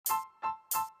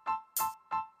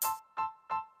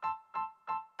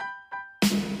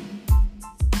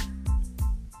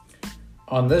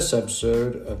On this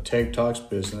episode of Take Talks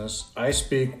Business, I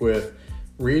speak with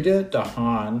Rita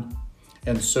DeHaan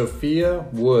and Sophia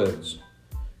Woods,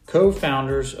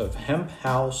 co-founders of Hemp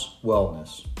House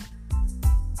Wellness.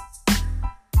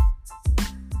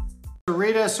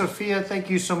 Rita, Sophia, thank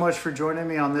you so much for joining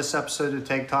me on this episode of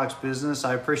Take Talks Business.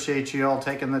 I appreciate you all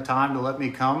taking the time to let me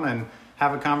come and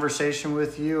have a conversation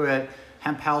with you at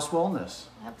Hemp House Wellness.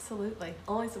 Absolutely.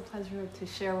 Always a pleasure to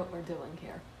share what we're doing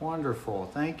here. Wonderful.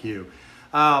 Thank you.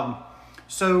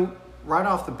 So right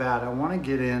off the bat, I want to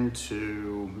get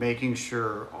into making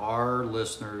sure our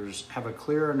listeners have a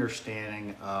clear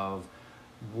understanding of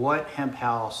what Hemp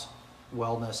House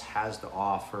Wellness has to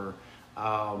offer.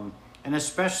 And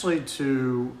especially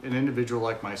to an individual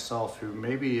like myself who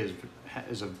maybe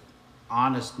is an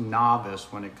honest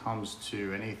novice when it comes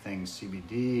to anything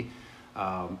CBD,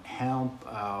 hemp,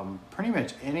 pretty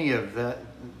much any of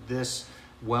this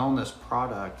wellness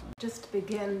product. Just to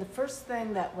begin, the first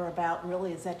thing that we're about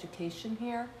really is education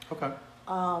here. Okay.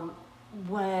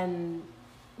 When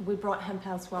we brought Hemp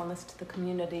House Wellness to the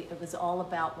community, it was all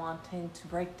about wanting to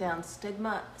break down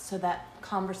stigma so that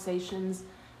conversations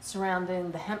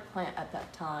surrounding the hemp plant at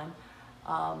that time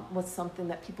was something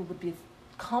that people would be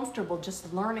comfortable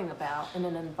just learning about in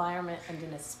an environment and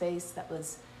in a space that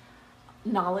was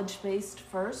knowledge-based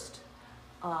first,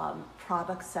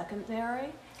 product secondary,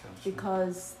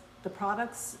 because the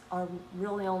products are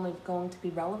really only going to be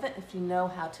relevant if you know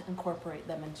how to incorporate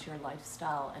them into your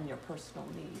lifestyle and your personal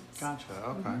needs. Gotcha,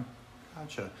 okay,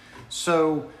 gotcha.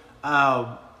 So,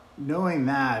 knowing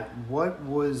that, what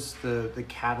was the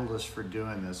catalyst for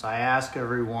doing this? I ask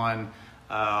everyone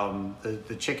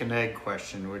the chicken egg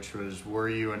question, which was, were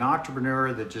you an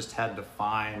entrepreneur that just had to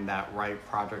find that right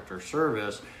product or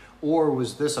service, or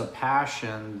was this a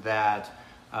passion that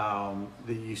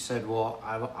you said, well,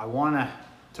 I want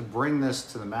to bring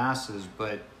this to the masses,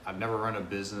 but I've never run a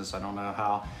business, I don't know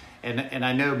how, and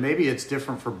I know maybe it's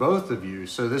different for both of you,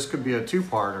 so this could be a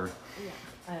two-parter.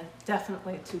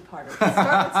 Definitely a two-parter. Let's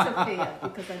start with Sophia,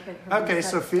 because I think her Okay,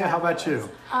 Sophia, how about you?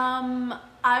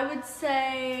 I would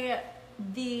say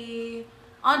the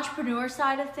entrepreneur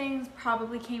side of things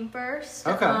probably came first.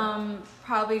 Okay.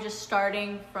 Probably just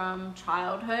starting from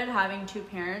childhood, having two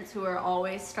parents who are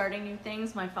always starting new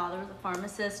things. My father was a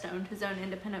pharmacist, owned his own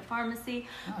independent pharmacy.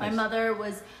 Nice. My mother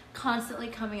was constantly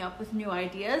coming up with new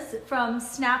ideas, from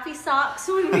snappy socks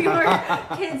when we were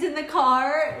kids in the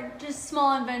car, just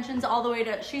small inventions, all the way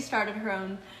to, she started her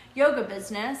own yoga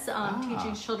business,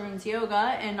 teaching children's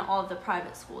yoga in all of the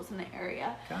private schools in the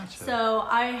area. Gotcha. So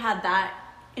I had that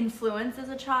influence as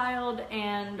a child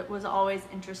and was always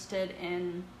interested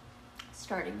in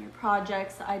starting new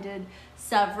projects. I did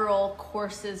several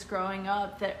courses growing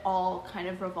up that all kind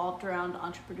of revolved around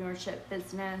entrepreneurship,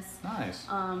 business. Nice.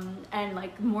 And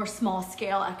like more small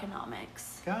scale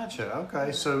economics. Gotcha.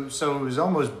 Okay. So it was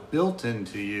almost built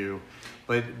into you,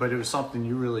 but it was something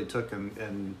you really took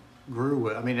and grew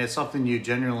with. I mean, it's something you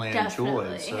genuinely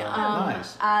enjoyed. So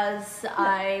nice. As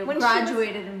I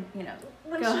graduated and,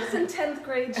 when she was in 10th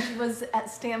grade, she was at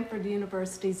Stanford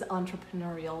University's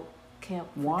entrepreneurial camp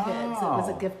for kids. It was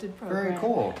a gifted program. Very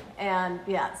cool. And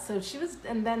so she was,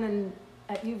 and then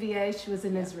at UVA, she was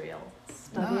in Israel,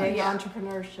 studying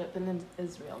entrepreneurship in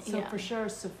Israel. So for sure,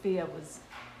 Sophia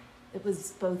it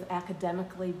was both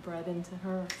academically bred into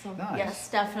her. Nice. Yes,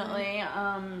 definitely.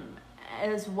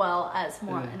 As well as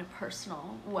more in a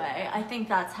personal way. I think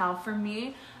that's how, for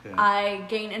me, I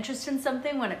gain interest in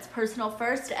something when it's personal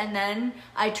first, and then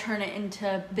I turn it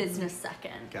into business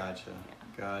second. Gotcha. Yeah.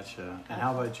 Gotcha. And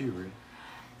how about you, Ruth?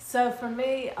 So for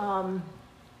me, I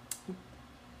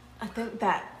think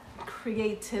that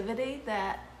creativity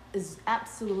that is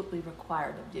absolutely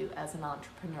required of you as an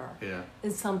entrepreneur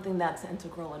is something that's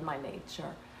integral in my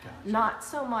nature. Gotcha. Not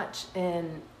so much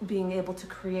in being able to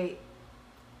create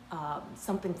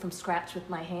something from scratch with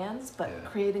my hands, but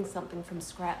creating something from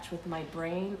scratch with my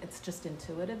brain. It's just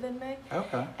intuitive in me.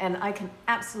 Okay. And I can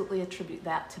absolutely attribute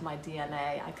that to my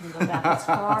DNA. I can go back as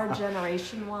far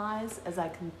generation-wise as I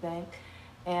can think,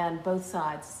 and both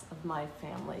sides of my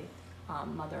family,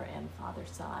 mother and father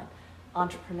side,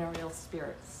 entrepreneurial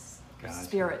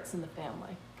spirits in the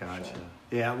family. Gotcha. Sure.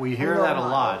 Yeah, we hear that a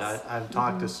lot. I've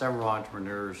talked to several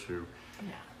entrepreneurs who,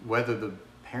 whether the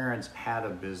parents had a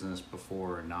business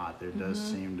before or not, there does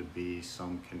seem to be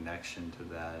some connection to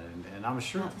that, and I'm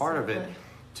sure part of it,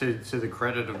 to the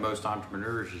credit of most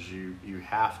entrepreneurs, is you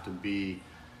have to be,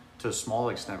 to a small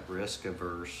extent, risk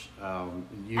averse.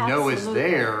 Know it's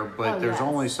there, but there's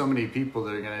only so many people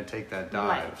that are going to take that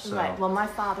dive. Right. Well, my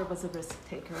father was a risk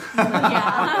taker.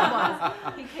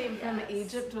 He came from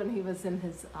Egypt when he was in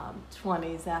his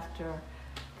 20s after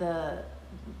the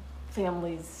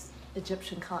family's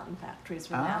Egyptian cotton factories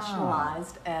were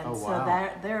nationalized, and wow.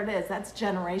 so there it is. That's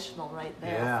generational right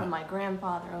there, from my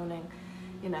grandfather owning,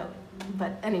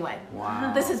 but anyway,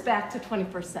 wow. This is back to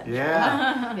 21st century.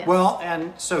 Yeah. Yes. Well,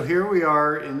 and so here we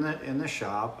are in the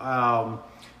shop.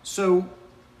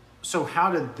 So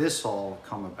how did this all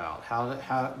come about?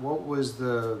 What was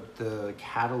the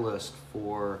catalyst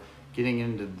for getting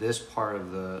into this part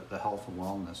of the health and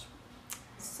wellness?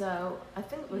 So I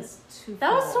think it was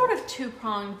That was sort of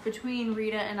two-pronged between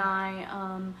Rita and I.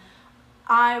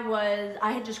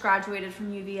 I had just graduated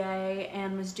from UVA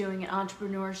and was doing an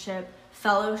entrepreneurship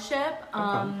fellowship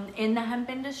in the hemp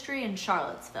industry in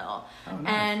Charlottesville. Oh,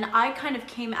 nice. And I kind of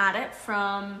came at it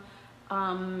from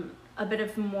a bit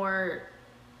of more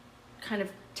kind of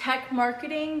tech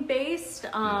marketing based,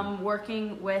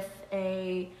 working with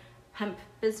a hemp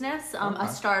business, a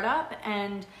startup,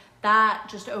 and that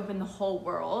just opened the whole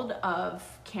world of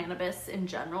cannabis in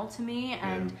general to me,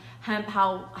 and hemp,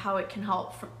 how it can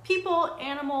help for people,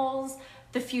 animals,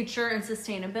 the future, and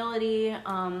sustainability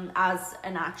as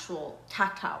an actual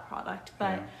tactile product.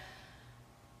 But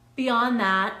beyond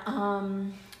that,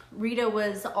 Rita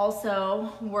was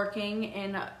also working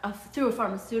in through a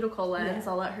pharmaceutical lens.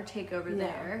 I'll let her take over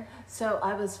there. So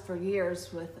I was for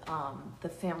years with the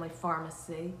family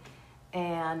pharmacy,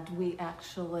 and we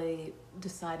actually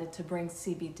decided to bring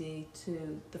CBD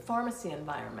to the pharmacy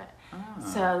environment.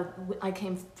 So I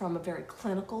came from a very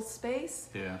clinical space,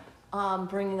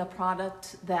 bringing a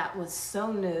product that was so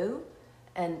new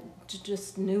and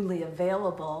just newly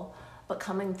available, but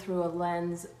coming through a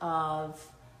lens of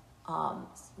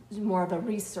more of a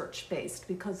research based,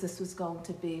 because this was going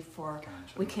to be for,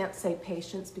 we can't say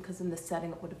patients, because in this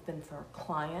setting it would have been for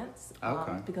clients,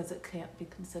 because it can't be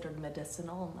considered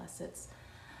medicinal unless it's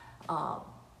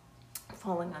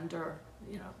falling under,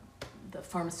 the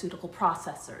pharmaceutical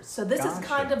processors. So this is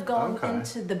kind of going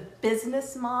into the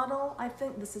business model. I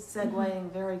think this is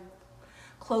segueing very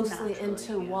closely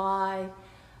into why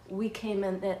we came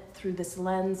in it through this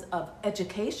lens of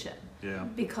education.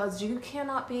 Because you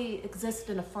cannot exist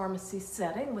in a pharmacy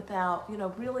setting without,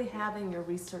 really having your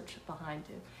research behind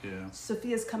you.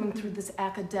 Sophia's coming through this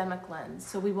academic lens.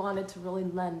 So we wanted to really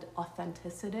lend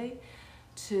authenticity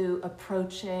to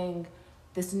approaching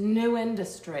this new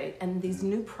industry and these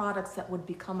new products that would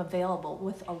become available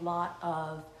with a lot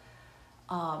of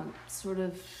sort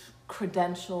of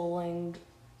credentialing,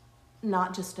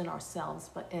 not just in ourselves,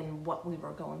 but in what we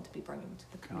were going to be bringing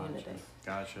to the community.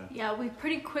 Gotcha. Yeah, we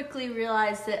pretty quickly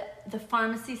realized that the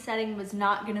pharmacy setting was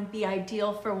not going to be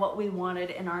ideal for what we wanted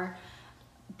in our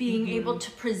being able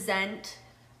to present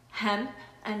hemp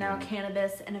and now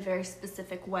cannabis in a very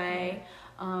specific way,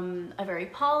 a very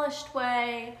polished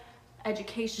way,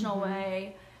 educational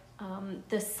way.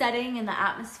 The setting and the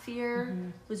atmosphere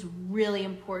was really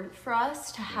important for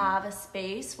us to have a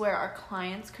space where our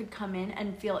clients could come in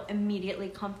and feel immediately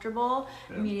comfortable,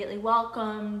 immediately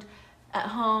welcomed, at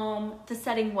home. The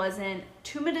setting wasn't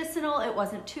too medicinal, it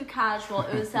wasn't too casual,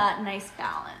 it was that nice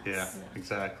balance. Yeah,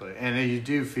 exactly. And you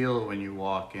do feel it when you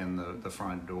walk in the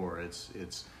front door.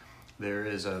 There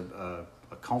is a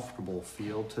comfortable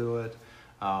feel to it.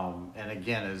 And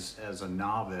again, as a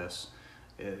novice,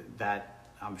 that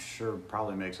I'm sure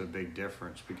probably makes a big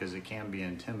difference, because it can be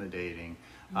intimidating.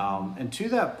 And to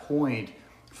that point,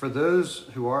 for those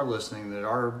who are listening that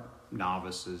are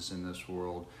novices in this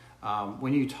world,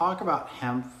 when you talk about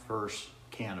hemp versus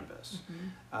cannabis,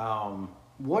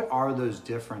 what are those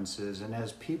differences? And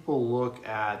as people look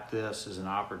at this as an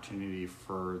opportunity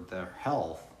for their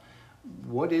health,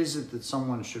 what is it that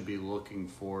someone should be looking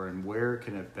for, and where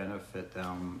can it benefit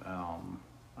them,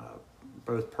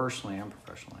 both personally and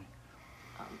professionally?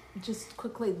 Just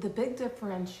quickly, the big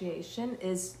differentiation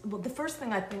is, the first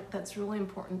thing I think that's really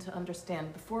important to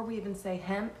understand before we even say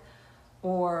hemp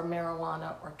or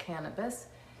marijuana or cannabis,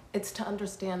 it's to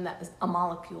understand that a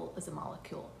molecule is a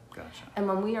molecule. Gotcha. And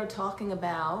when we are talking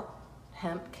about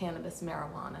hemp, cannabis,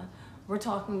 marijuana, we're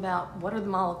talking about what are the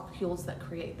molecules that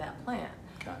create that plant.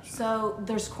 Gotcha. So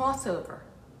there's crossover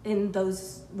in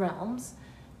those realms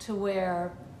to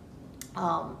where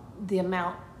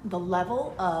the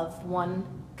level of one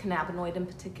cannabinoid in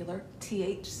particular,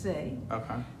 THC.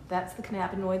 That's the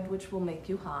cannabinoid which will make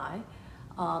you high.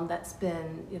 That's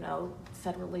been,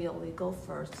 federally illegal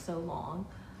for so long,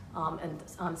 and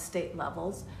on state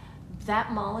levels.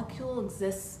 That molecule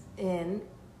exists in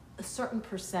a certain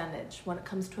percentage when it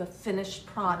comes to a finished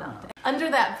product.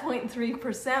 Under that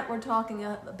 0.3%, we're talking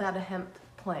about a hemp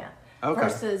plant.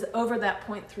 Versus over that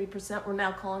 0.3%, we're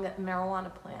now calling it a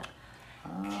marijuana plant.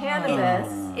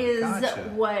 Cannabis is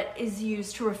gotcha. what is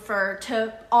used to refer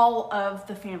to all of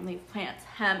the family of plants,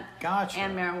 hemp Gotcha.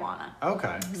 and marijuana.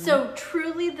 Okay. So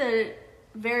truly the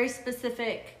very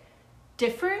specific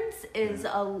difference is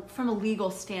from a legal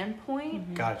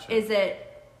standpoint. Gotcha. Is it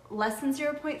less than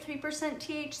 0.3%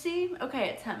 THC? Okay,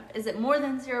 it's hemp. Is it more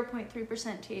than 0.3%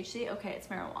 THC? Okay, it's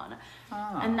marijuana.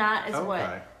 And that is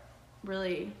what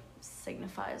really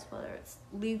signifies whether it's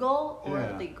legal or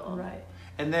illegal. Right.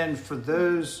 And then for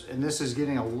those, and this is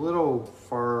getting a little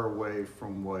far away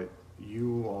from what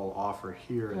you all offer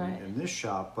here in this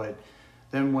shop, but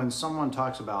then when someone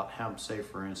talks about hemp, say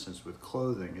for instance with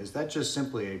clothing, is that just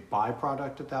simply a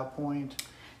byproduct at that point?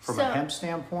 From a hemp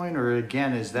standpoint, or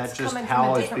again, is that just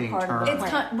how it's being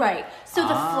turned? Right. So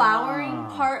the flowering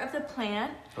part of the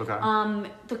plant,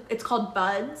 it's called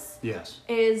buds. Yes.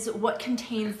 Is what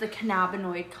contains the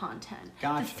cannabinoid content,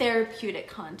 the therapeutic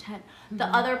content. The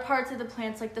other parts of the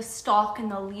plants, like the stalk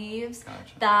and the leaves,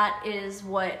 that is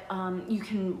what you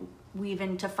can weave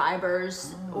into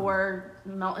fibers or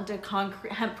melt into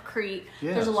concrete, hempcrete.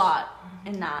 Yes. There's a lot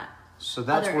in that. So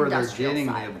that's where they're getting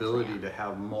the ability to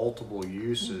have multiple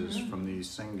uses from these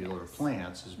singular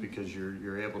plants, is because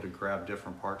you're able to grab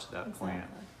different parts of that plant.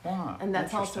 Wow, and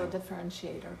that's also a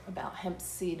differentiator about hemp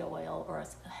seed oil or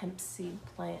a hemp seed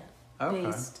plant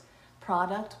based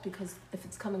product, because if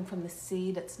it's coming from the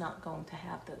seed, it's not going to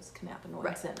have those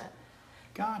cannabinoids in it.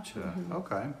 Gotcha.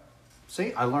 Okay.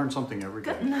 See, I learned something every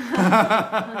day.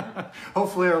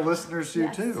 Hopefully our listeners do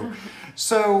too.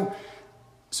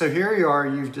 So here you are,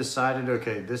 you've decided,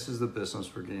 okay, this is the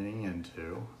business we're getting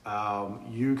into.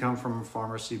 You come from a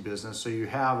pharmacy business, so you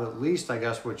have at least, I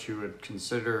guess, what you would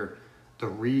consider the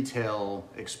retail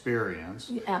experience.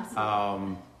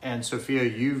 Absolutely. And Sophia,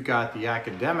 you've got the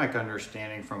academic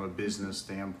understanding from a business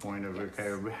standpoint of,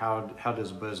 okay, how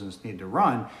does a business need to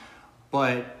run?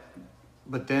 But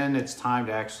then it's time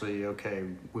to actually, okay,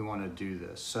 we want to do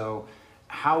this. So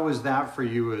how was that for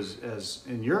you as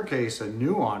in your case, a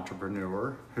new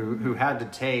entrepreneur who had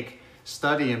to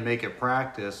study and make it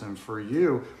practice? And for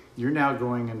you, you're now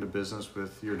going into business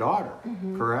with your daughter,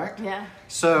 correct? Yeah.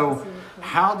 So absolutely.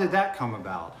 How did that come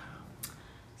about?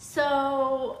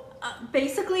 So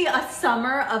basically a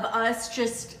summer of us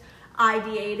just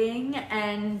ideating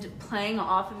and playing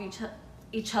off of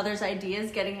each other's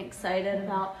ideas, getting excited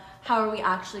about how are we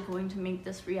actually going to make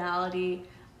this reality.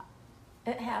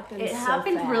 It happened. It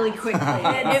happened really quickly.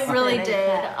 It really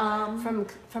did.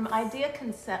 From idea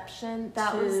conception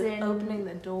that was in opening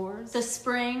the doors. The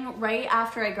spring, right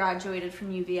after I graduated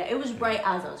from UVA. It was right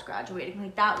as I was graduating.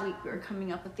 Like that week, we were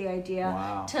coming up with the idea.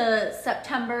 Wow. To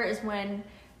September is when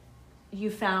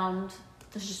you found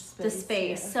the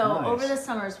space. Yeah. So nice. over the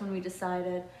summers, when we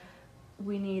decided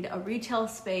we need a retail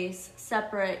space,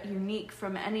 separate, unique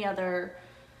from any other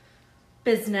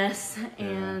business,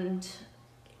 and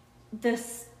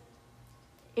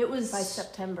it was by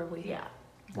September we had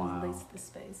released the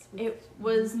space. It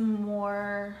was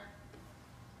more.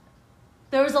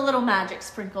 There was a little magic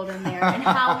sprinkled in there, and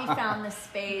how we found the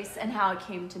space and how it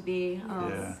came to be.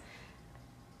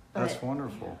 That's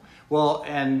wonderful. Well,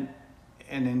 and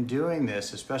in doing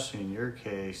this, especially in your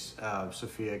case,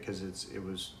 Sophia, because it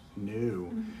was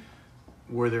new.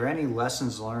 Were there any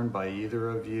lessons learned by either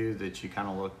of you that you kind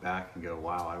of look back and go,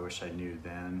 "Wow, I wish I knew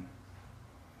then"?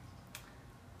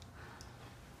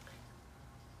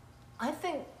 I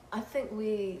think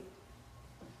we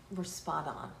were spot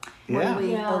on Yeah. when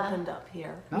we opened up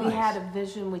here. Nice. We had a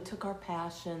vision. We took our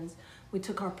passions. We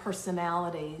took our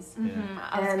personalities.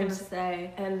 I was going to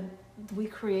say. And we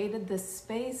created this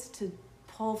space to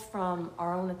pull from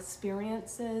our own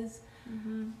experiences,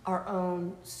 our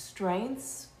own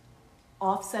strengths,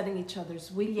 offsetting each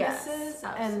other's weaknesses. Yes,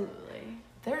 absolutely.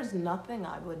 There's nothing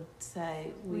I would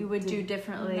say we would do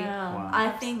differently. No, Wow.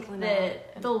 I think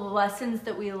that the lessons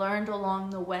that we learned along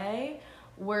the way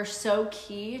were so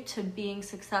key to being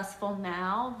successful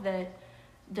now that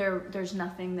there's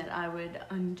nothing that I would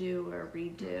undo or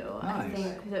redo. Nice. I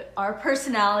think that our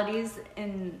personalities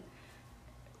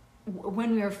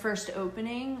when we were first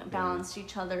opening balanced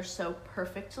each other so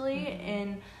perfectly,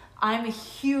 and I'm a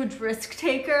huge risk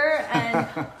taker, and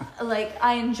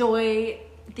I enjoy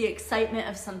the excitement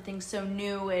of something so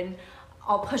new, and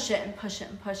I'll push it and push it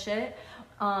and push it.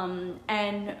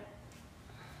 And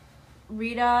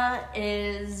Rita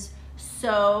is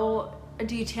so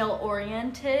detail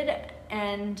oriented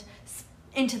and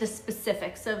into the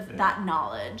specifics of that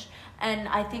knowledge. And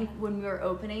I think when we were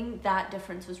opening, that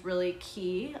difference was really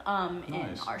key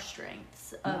in our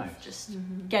strengths of just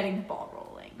getting the ball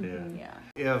rolling. Yeah.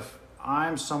 If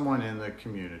I'm someone in the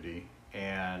community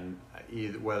and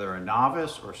either whether a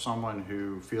novice or someone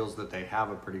who feels that they have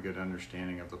a pretty good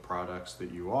understanding of the products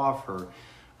that you offer,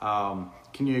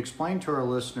 can you explain to our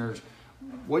listeners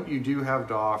what you do have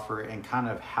to offer and kind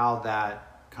of how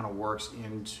that kind of works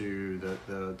into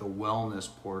the wellness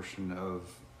portion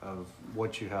of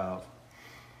what you have?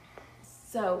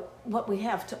 So what we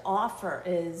have to offer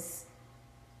is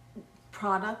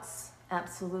products,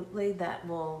 absolutely, that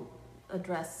will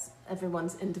address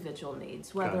everyone's individual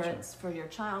needs, whether Gotcha. It's for your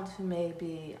child who may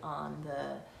be on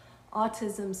the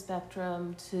autism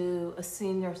spectrum to a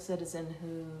senior citizen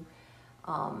who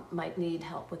might need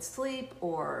help with sleep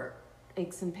or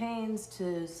aches and pains,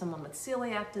 to someone with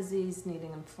celiac disease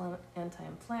needing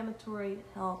anti-inflammatory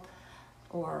help,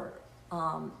 or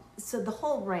so the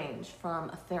whole range from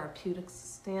a therapeutic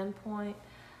standpoint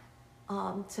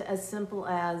to as simple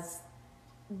as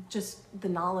just the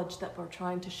knowledge that we're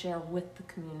trying to share with the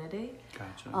community.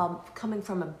 Gotcha. Coming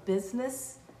from a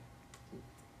business,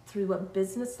 through a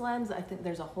business lens, I think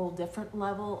there's a whole different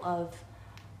level of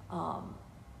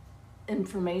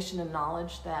information and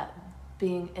knowledge that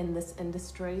being in this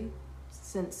industry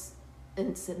since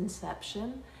its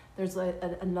inception, there's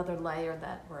another layer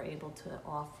that we're able to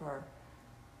offer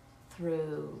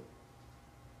through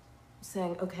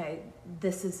saying, okay,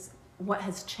 this is what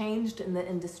has changed in the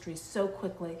industry so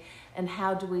quickly, and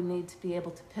how do we need to be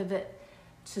able to pivot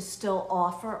to still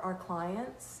offer our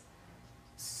clients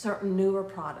certain newer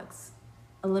products,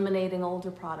 eliminating older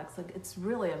products. Like, it's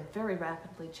really a very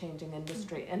rapidly changing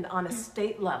industry, and on a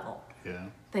state level,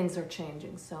 things are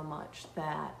changing so much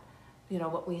that, you know,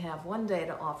 what we have one day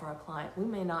to offer a client, we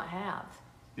may not have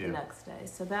the next day.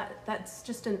 So that's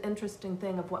just an interesting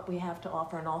thing of what we have to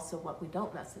offer, and also what we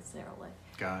don't necessarily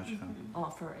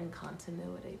offer in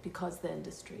continuity, because the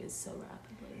industry is so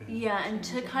rapidly and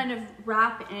to kind of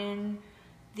wrap in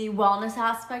the wellness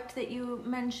aspect that you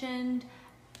mentioned,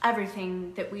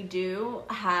 everything that we do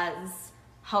has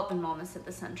health and wellness at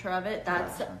the center of it.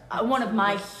 That's one of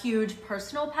my huge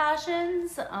personal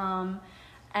passions,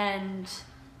 and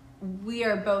we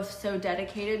are both so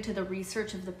dedicated to the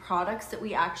research of the products that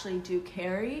we actually do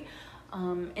carry,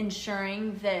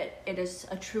 ensuring that it is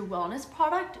a true wellness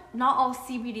product. Not all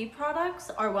CBD products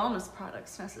are wellness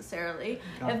products necessarily.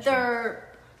 Gotcha. If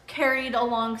they're carried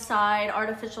alongside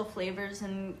artificial flavors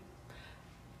and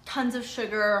tons of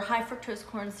sugar or high fructose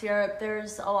corn syrup,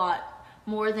 there's a lot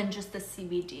more than just the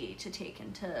CBD to take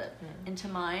into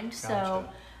mind. Gotcha. So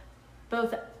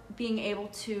both being able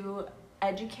to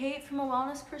educate from a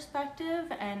wellness perspective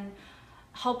and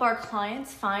help our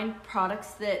clients find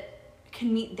products that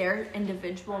can meet their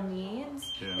individual needs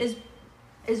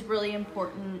is really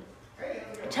important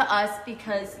to us,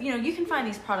 because, you know, you can find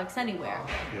these products anywhere,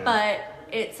 but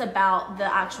it's about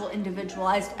the actual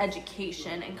individualized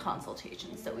education and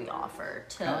consultations that we offer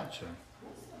to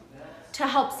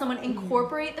help someone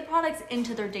incorporate the products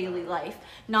into their daily life,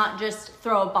 not just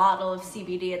throw a bottle of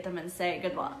CBD at them and say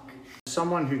good luck.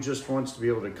 Someone who just wants to be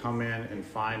able to come in and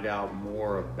find out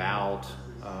more about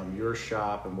your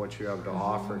shop and what you have to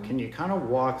offer, can you kind of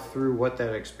walk through what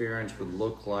that experience would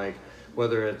look like,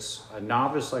 whether it's a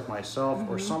novice like myself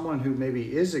or someone who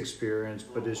maybe is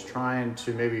experienced but is trying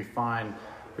to maybe find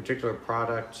particular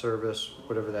product, service,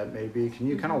 whatever that may be? Can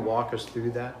you kind of walk us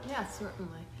through that? Yeah,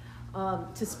 certainly.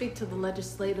 To speak to the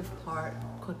legislative part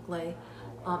quickly,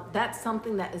 that's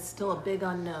something that is still a big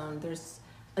unknown. There's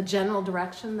a general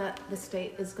direction that the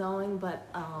state is going, but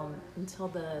until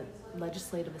the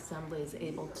Legislative Assembly is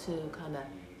able to kind of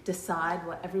decide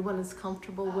what everyone is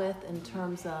comfortable with in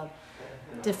terms of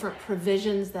different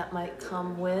provisions that might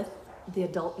come with the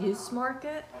adult use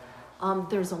market,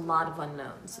 there's a lot of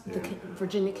unknowns. The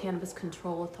Virginia Cannabis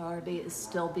Control Authority is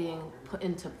still being put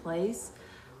into place.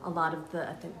 A lot of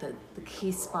I think the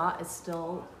key spot is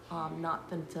still not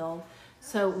been filled.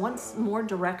 So once more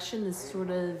direction is sort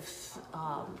of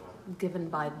given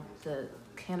by the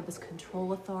Cannabis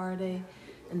Control Authority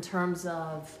in terms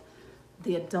of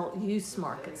the adult use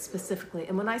market specifically,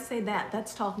 and when I say that,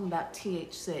 that's talking about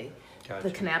THC,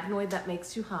 the cannabinoid that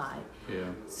makes you high.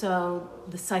 So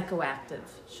the psychoactive,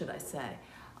 should I say.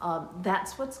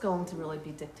 That's what's going to really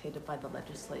be dictated by the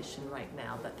legislation right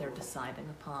now that they're deciding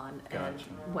upon, and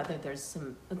whether there's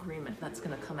some agreement that's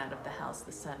going to come out of the House,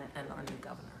 the Senate, and our new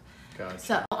governor.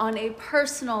 So on a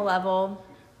personal level,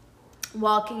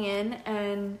 walking in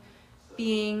and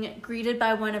being greeted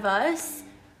by one of us,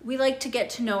 we like to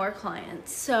get to know our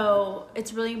clients. So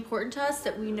it's really important to us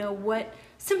that we know what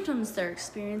symptoms they're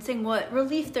experiencing, what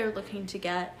relief they're looking to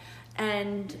get,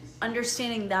 and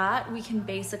understanding that, we can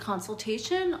base a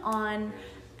consultation on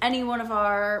any one of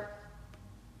our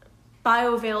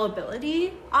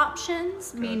bioavailability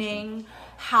options, meaning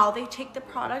how they take the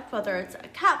product, whether it's a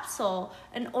capsule,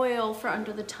 an oil for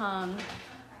under the tongue,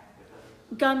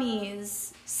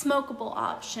 gummies, smokable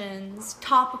options,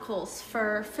 topicals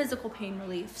for physical pain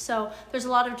relief. So there's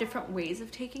a lot of different ways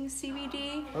of taking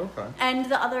CBD and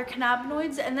the other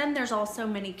cannabinoids. And then there's also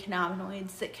many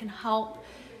cannabinoids that can help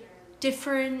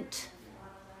different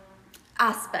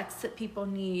aspects that people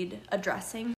need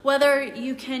addressing. Whether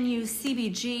you can use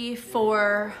CBG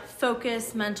for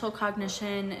focus, mental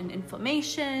cognition, and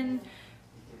inflammation,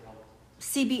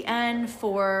 CBN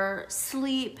for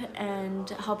sleep and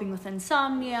helping with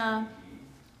insomnia,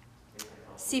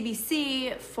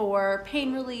 CBC for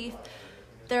pain relief.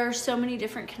 There are so many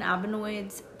different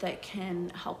cannabinoids that can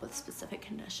help with specific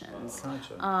conditions.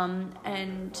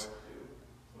 And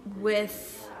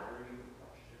with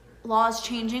laws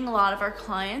changing, a lot of our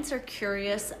clients are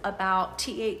curious about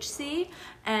THC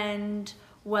and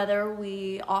whether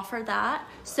we offer that.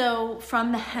 So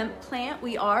from the hemp plant,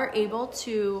 we are able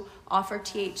to offer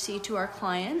THC to our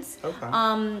clients.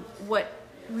 What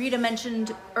Rita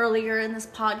mentioned earlier in this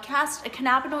podcast, a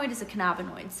cannabinoid is a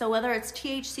cannabinoid. So whether it's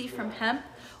THC from hemp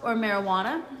or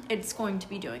marijuana, it's going to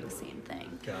be doing the same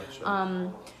thing.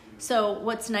 So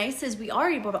what's nice is we are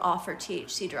able to offer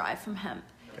THC derived from hemp.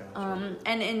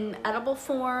 And in edible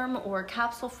form or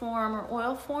capsule form or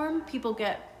oil form, people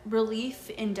get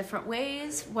relief in different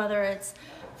ways, whether it's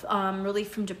relief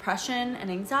from depression and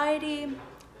anxiety,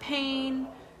 pain,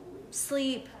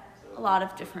 sleep, a lot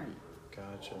of different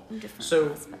aspects.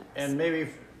 And maybe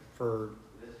for,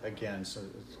 again, so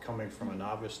it's coming from a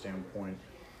novice standpoint,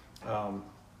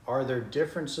 are there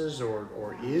differences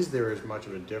or is there as much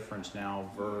of a difference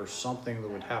now versus something that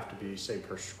would have to be, say,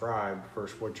 prescribed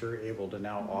versus what you're able to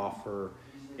now offer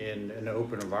in an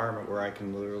open environment where I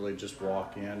can literally just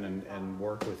walk in and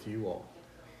work with you all?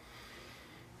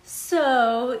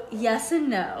 So, yes and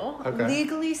no.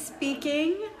 Legally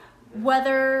speaking,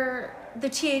 whether the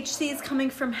THC is coming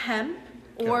from hemp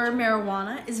or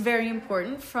marijuana is very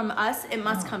important. From us, it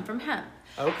must come from hemp.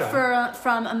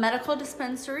 From a medical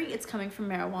dispensary, it's coming from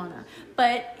marijuana.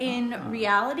 But in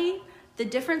reality, the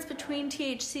difference between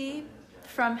THC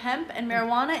from hemp and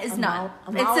marijuana is not.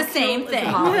 It's the same thing.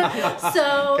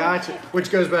 So Which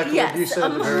goes back to what you said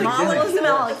at the very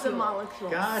beginning. It's a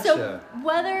molecule. So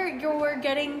whether you're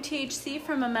getting THC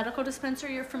from a medical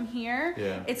dispensary or from here,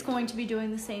 it's going to be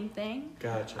doing the same thing.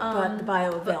 But the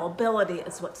bioavailability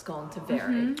is what's going to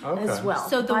vary as well.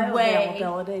 So the way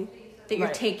that you're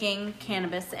taking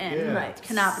cannabis in,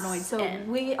 cannabinoids in.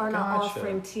 So we are not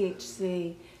offering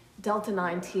THC,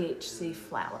 Delta-9 THC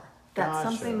flower. That's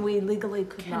something we legally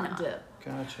could not do.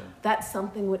 That's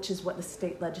something which is what the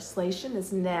state legislation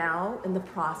is now in the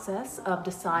process of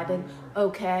deciding,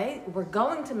 okay, we're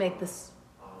going to make this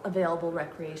available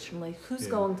recreationally. Who's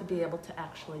going to be able to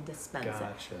actually dispense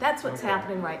it? That's what's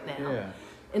happening right now.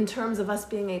 In terms of us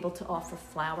being able to offer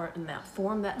flower in that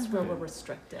form, that's where we're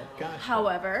restricted.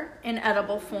 However, in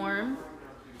edible form,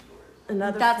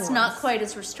 that's not quite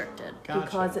as restricted.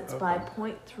 Because it's by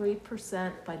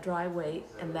 0.3% by dry weight,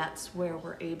 and that's where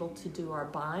we're able to do our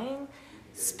buying,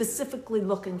 specifically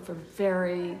looking for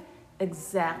very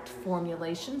exact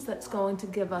formulations that's going to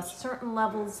give us certain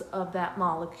levels of that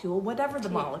molecule, whatever the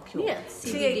molecule.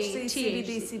 THC,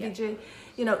 CBD, CBG.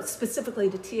 You know, specifically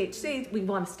to THC, we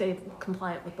want to stay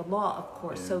compliant with the law, of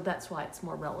course, so that's why it's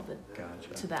more relevant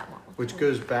to that molecule. Which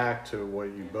goes back to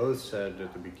what you both said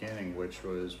at the beginning, which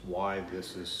was why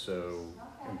this is so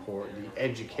important. The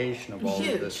education of all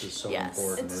of this is so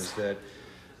important, is that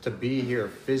to be here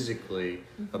physically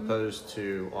opposed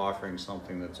to offering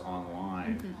something that's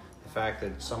online, the fact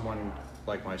that someone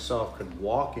like myself could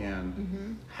walk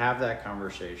in, have that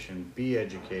conversation, be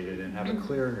educated, and have a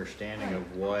clear understanding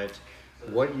of what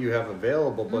you have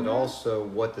available, but also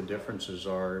what the differences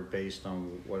are based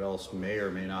on what else may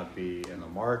or may not be in the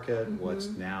market, what's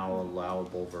now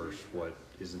allowable versus what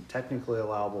isn't technically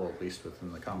allowable, at least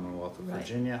within the Commonwealth of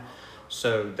Virginia.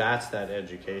 So that's that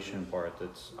education part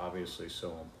that's obviously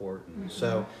so important.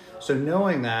 So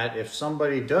knowing that, if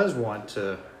somebody does want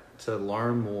to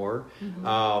learn more,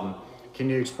 can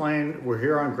you explain, we're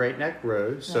here on Great Neck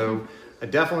Road, so I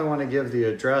definitely want to give the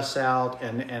address out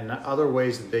and other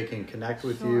ways that they can connect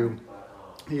with you,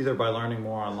 either by learning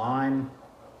more online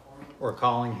or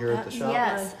calling here at the shop.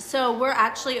 Yes, so we're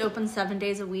actually open 7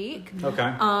 days a week.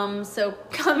 Okay. So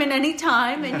come in any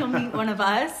time and you'll meet one of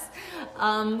us.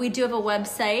 We do have a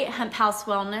website,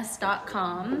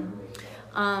 hemphousewellness.com.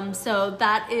 So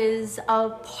that is a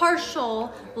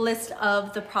partial list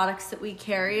of the products that we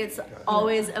carry. It's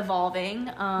always evolving.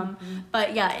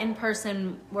 But yeah, in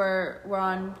person, we're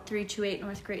on 328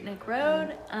 North Great Neck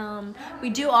Road. We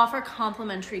do offer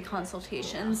complimentary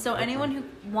consultations. So anyone who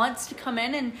wants to come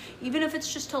in, and even if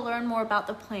it's just to learn more about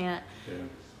the plant,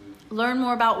 learn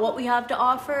more about what we have to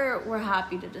offer, we're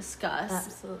happy to discuss.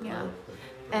 Absolutely. Yeah.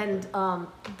 And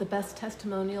the best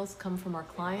testimonials come from our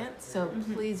clients, so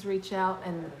please reach out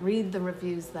and read the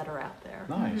reviews that are out there.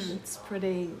 Nice. It's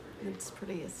pretty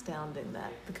astounding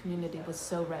that the community was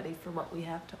so ready for what we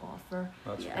have to offer,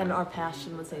 and our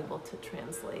passion was able to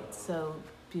translate so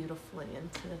beautifully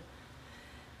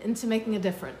into making a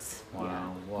difference.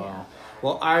 Wow. Yeah.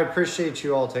 Well, I appreciate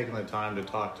you all taking the time to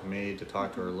talk to me, to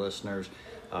talk to our listeners.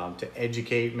 To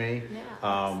educate me.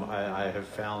 I have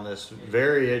found this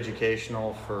very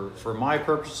educational for my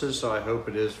purposes, so I hope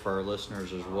it is for our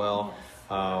listeners as well.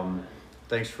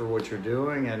 Thanks for what you're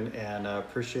doing, and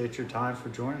appreciate your time for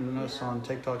joining us on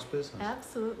TikTok's Business.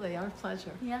 Absolutely, our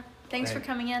pleasure. Yeah. Thanks for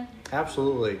coming in.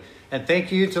 Absolutely. And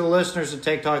thank you to the listeners of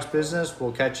TikTok's Business.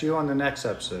 We'll catch you on the next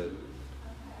episode.